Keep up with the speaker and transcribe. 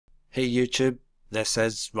Hey YouTube, this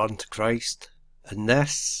is Run to Christ, and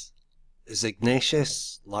this is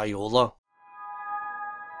Ignatius Loyola.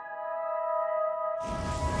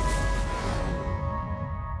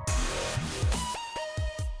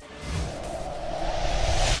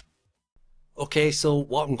 Okay, so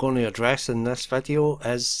what I'm going to address in this video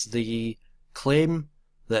is the claim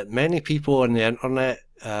that many people on the internet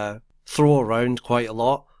throw around quite a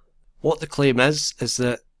lot. What the claim is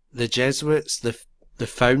that the Jesuits, the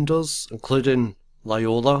founders, including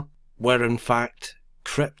Loyola, were in fact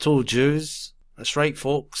crypto-Jews. That's right,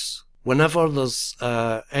 folks. Whenever there's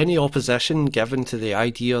any opposition given to the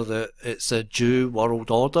idea that it's a Jew world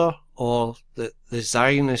order or that the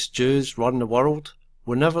Zionist Jews run the world,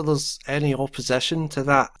 whenever there's any opposition to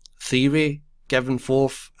that theory given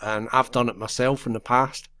forth, and I've done it myself in the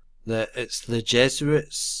past, that it's the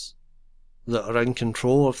Jesuits that are in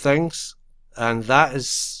control of things, and that is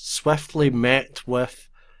swiftly met with,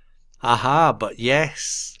 aha, but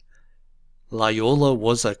yes, Loyola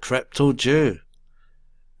was a crypto-Jew.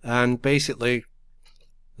 And basically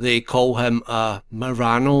they call him a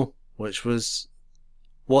Marrano, which was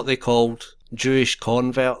what they called Jewish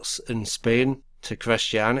converts in Spain to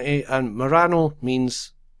Christianity, and Marrano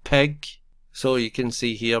means pig. So you can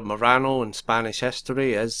see here Marrano in Spanish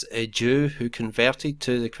history is a Jew who converted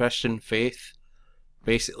to the Christian faith,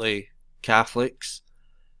 basically Catholics,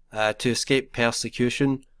 to escape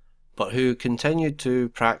persecution, but who continued to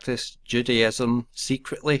practice Judaism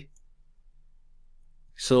secretly.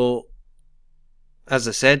 So, as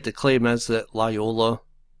I said, the claim is that Loyola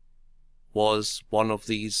was one of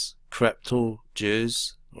these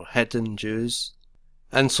crypto-Jews, or hidden Jews.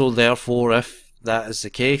 And so therefore, if that is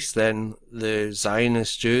the case, then the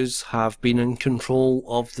Zionist Jews have been in control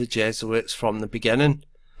of the Jesuits from the beginning.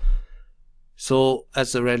 So,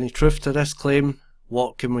 is there any truth to this claim?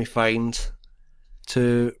 What can we find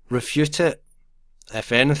to refute it,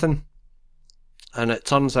 if anything? And it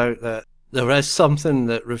turns out that there is something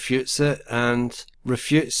that refutes it, and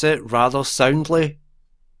refutes it rather soundly.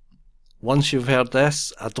 Once you've heard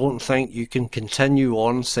this, I don't think you can continue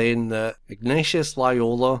on saying that Ignatius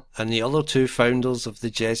Loyola and the other two founders of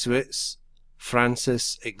the Jesuits,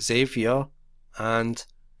 Francis Xavier and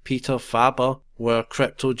Peter Faber, were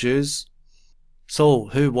crypto-Jews. So,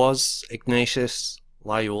 who was Ignatius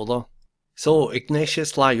Loyola? So,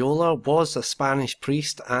 Ignatius Loyola was a Spanish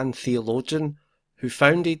priest and theologian who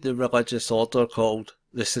founded the religious order called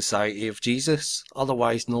the Society of Jesus,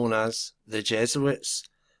 otherwise known as the Jesuits,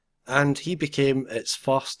 and he became its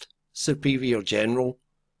first superior general.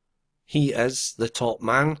 He is the top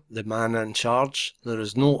man, the man in charge. There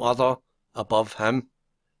is no other above him.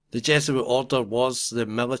 The Jesuit order was the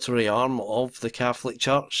military arm of the Catholic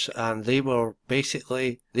Church, and they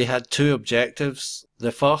had two objectives.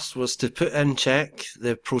 The first was to put in check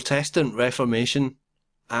the Protestant Reformation,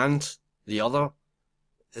 and the other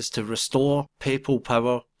is to restore papal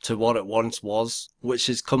power to what it once was, which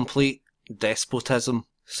is complete despotism.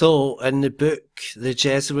 So, in the book The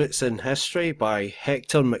Jesuits in History by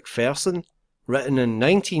Hector Macpherson, written in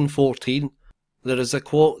 1914, there is a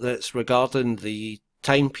quote that's regarding the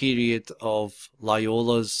time period of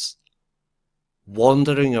Loyola's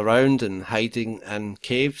wandering around and hiding in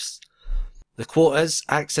caves. The quote is,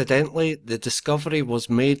 "Accidentally, the discovery was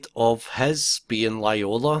made of his, being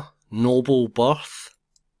Loyola, noble birth,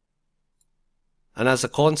 and as a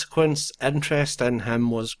consequence, interest in him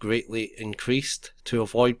was greatly increased. To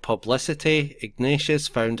avoid publicity, Ignatius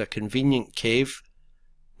found a convenient cave,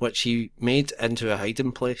 which he made into a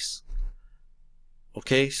hiding place."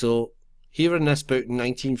 Okay, so here in this book in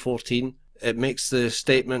 1914, it makes the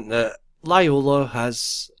statement that Loyola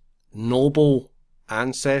has noble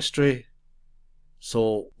ancestry.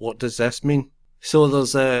 So what does this mean? So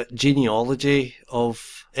there's a genealogy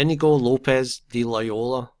of Inigo Lopez de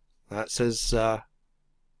Loyola. That's his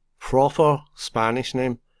proper Spanish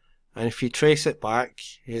name. And if you trace it back,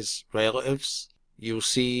 his relatives, you'll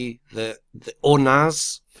see that the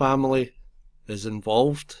Onaz family is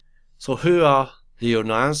involved. So who are the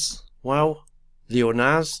Onaz? Well, the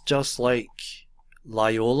Onaz, just like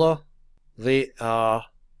Loyola, they are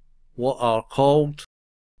what are called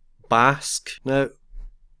Basque. Now,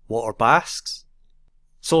 what are Basques?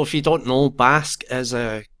 So if you don't know, Basque is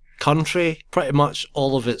a country, pretty much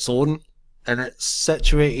all of its own, and it's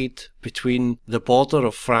situated between the border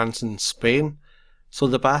of France and Spain. So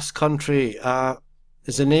the Basque country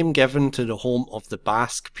is a name given to the home of the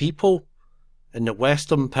Basque people in the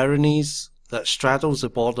Western Pyrenees that straddles the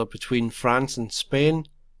border between France and Spain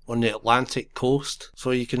on the Atlantic coast.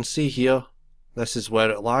 So you can see here, this is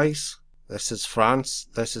where it lies. This is France,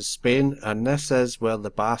 this is Spain, and this is where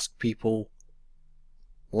the Basque people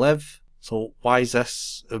live. So why is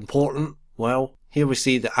this important? Well, here we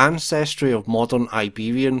see the ancestry of modern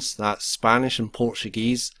Iberians, that's Spanish and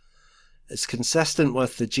Portuguese, is consistent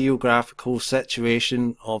with the geographical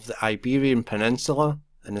situation of the Iberian Peninsula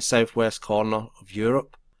in the southwest corner of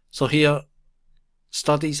Europe. So here,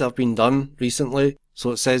 studies have been done recently.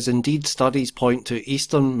 So it says, indeed, studies point to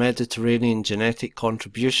Eastern Mediterranean genetic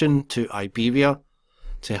contribution to Iberia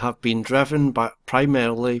to have been driven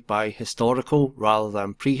primarily by historical rather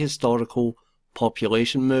than prehistorical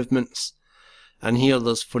population movements. And here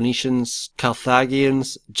there's Phoenicians,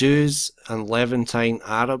 Carthaginians, Jews and Levantine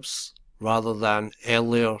Arabs rather than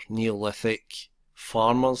earlier Neolithic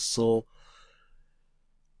farmers. So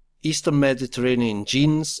Eastern Mediterranean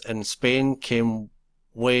genes in Spain came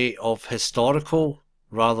way of historical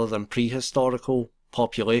rather than prehistorical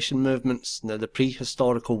population movements. Now the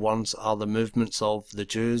prehistorical ones are the movements of the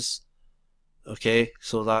Jews. Okay,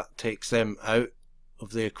 so that takes them out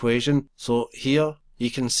of the equation. So here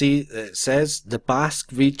you can see it says the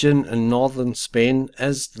Basque region in northern Spain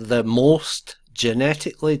is the most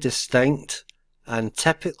genetically distinct and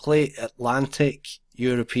typically Atlantic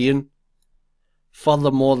European.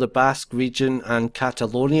 Furthermore, the Basque region and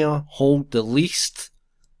Catalonia hold the least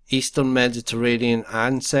Eastern Mediterranean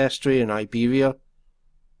ancestry in Iberia.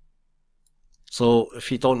 So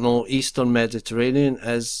if you don't know, Eastern Mediterranean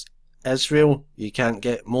is Israel. You can't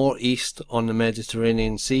get more east on the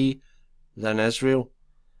Mediterranean Sea than Israel.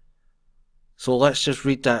 So let's just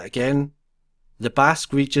read that again. The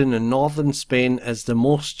Basque region in northern Spain is the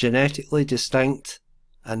most genetically distinct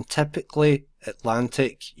and typically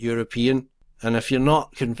Atlantic European. And if you're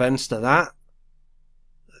not convinced of that,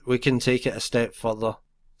 we can take it a step further.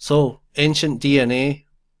 So, ancient DNA,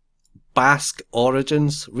 Basque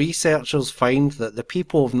origins. Researchers find that the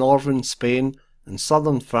people of northern Spain and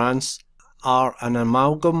southern France are an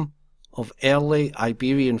amalgam of early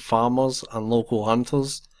Iberian farmers and local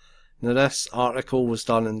hunters. Now this article was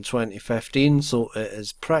done in 2015, so it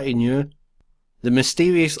is pretty new. The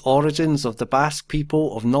mysterious origins of the Basque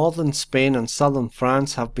people of northern Spain and southern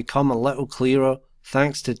France have become a little clearer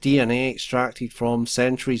thanks to DNA extracted from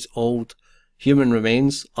centuries-old human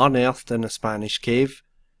remains unearthed in a Spanish cave.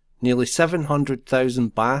 Nearly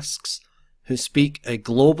 700,000 Basques who speak a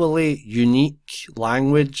globally unique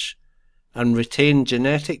language and retain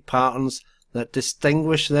genetic patterns that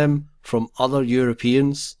distinguish them from other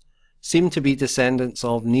Europeans seem to be descendants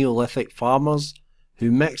of Neolithic farmers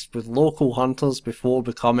who mixed with local hunters before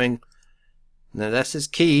becoming, now this is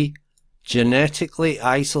key, genetically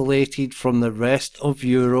isolated from the rest of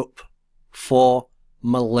Europe for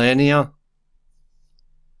millennia.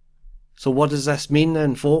 So what does this mean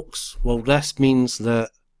then, folks? Well, this means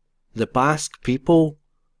that the Basque people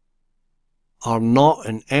are not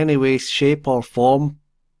in any way, shape or form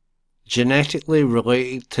genetically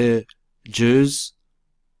related to Jews.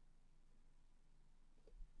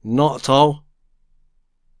 Not at all.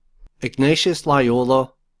 Ignatius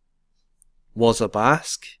Loyola was a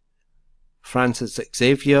Basque. Francis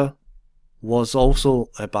Xavier was also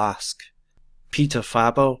a Basque. Peter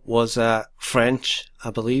Faber was French,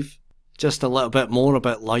 I believe. Just a little bit more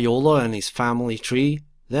about Loyola and his family tree.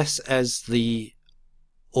 This is the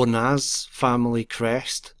Onaz family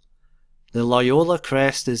crest. The Loyola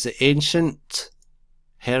crest is the ancient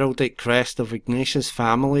heraldic crest of Ignatius'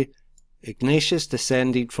 family. Ignatius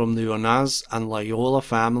descended from the Onaz and Loyola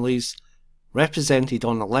families, represented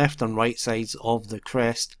on the left and right sides of the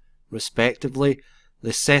crest, respectively.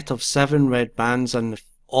 The set of 7 red bands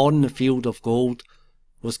on the field of gold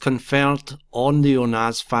was conferred on the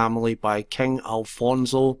Onaz family by King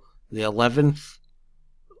Alfonso XI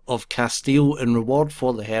of Castile in reward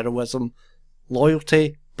for the heroism,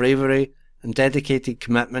 loyalty, bravery, and dedicated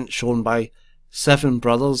commitment shown by 7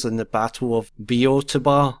 brothers in the Battle of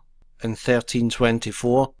Boyoteba in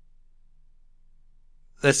 1324.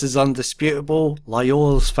 This is undisputable.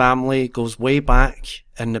 Loyola's family goes way back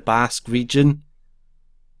in the Basque region,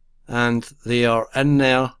 and they are in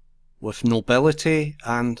there with nobility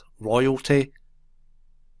and royalty.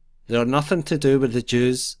 They are nothing to do with the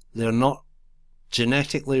Jews. They are not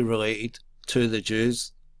genetically related to the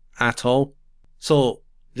Jews at all. So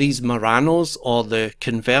these Marranos, or the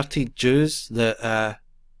converted Jews that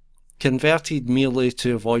converted merely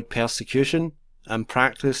to avoid persecution and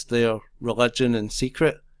practiced their religion in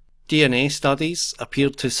secret. DNA studies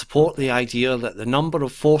appeared to support the idea that the number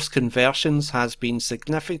of forced conversions has been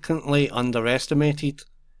significantly underestimated,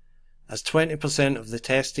 as 20% of the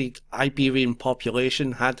tested Iberian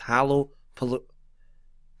population had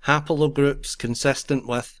haplogroups consistent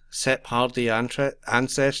with Sephardi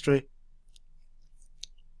ancestry.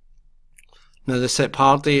 Now the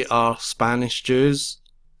Sephardi are Spanish Jews,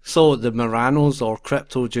 So the Marranos, or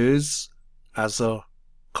crypto-Jews, as they're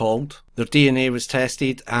called, their DNA was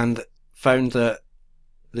tested and found that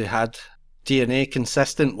they had DNA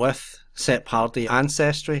consistent with Sephardi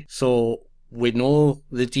ancestry. So we know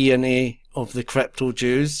the DNA of the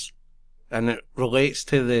crypto-Jews, and it relates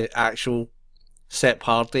to the actual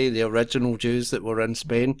Sephardi, the original Jews that were in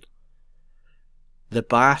Spain. The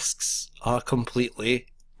Basques are completely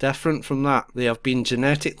different from that. They have been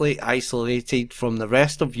genetically isolated from the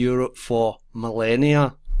rest of Europe for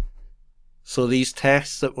millennia. So these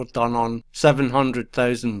tests that were done on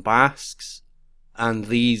 700,000 Basques and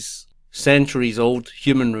these centuries-old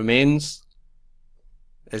human remains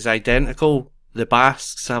is identical. The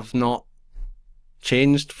Basques have not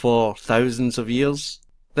changed for thousands of years.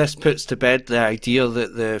 This puts to bed the idea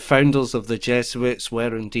that the founders of the Jesuits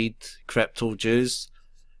were indeed crypto-Jews.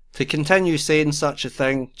 To continue saying such a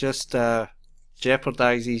thing just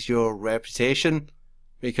jeopardises your reputation,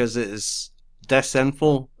 because it is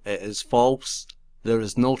disinfo, it is false, there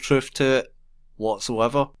is no truth to it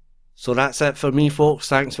whatsoever. So that's it for me, folks.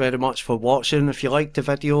 Thanks very much for watching. If you liked the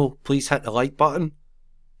video, please hit the like button,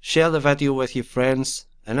 share the video with your friends,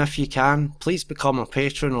 and if you can, please become a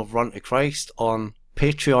patron of Run to Christ on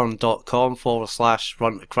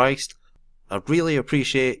patreon.com/Run to Christ. I'd really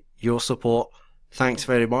appreciate your support. Thanks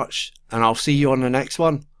very much, and I'll see you on the next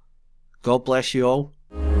one. God bless you all.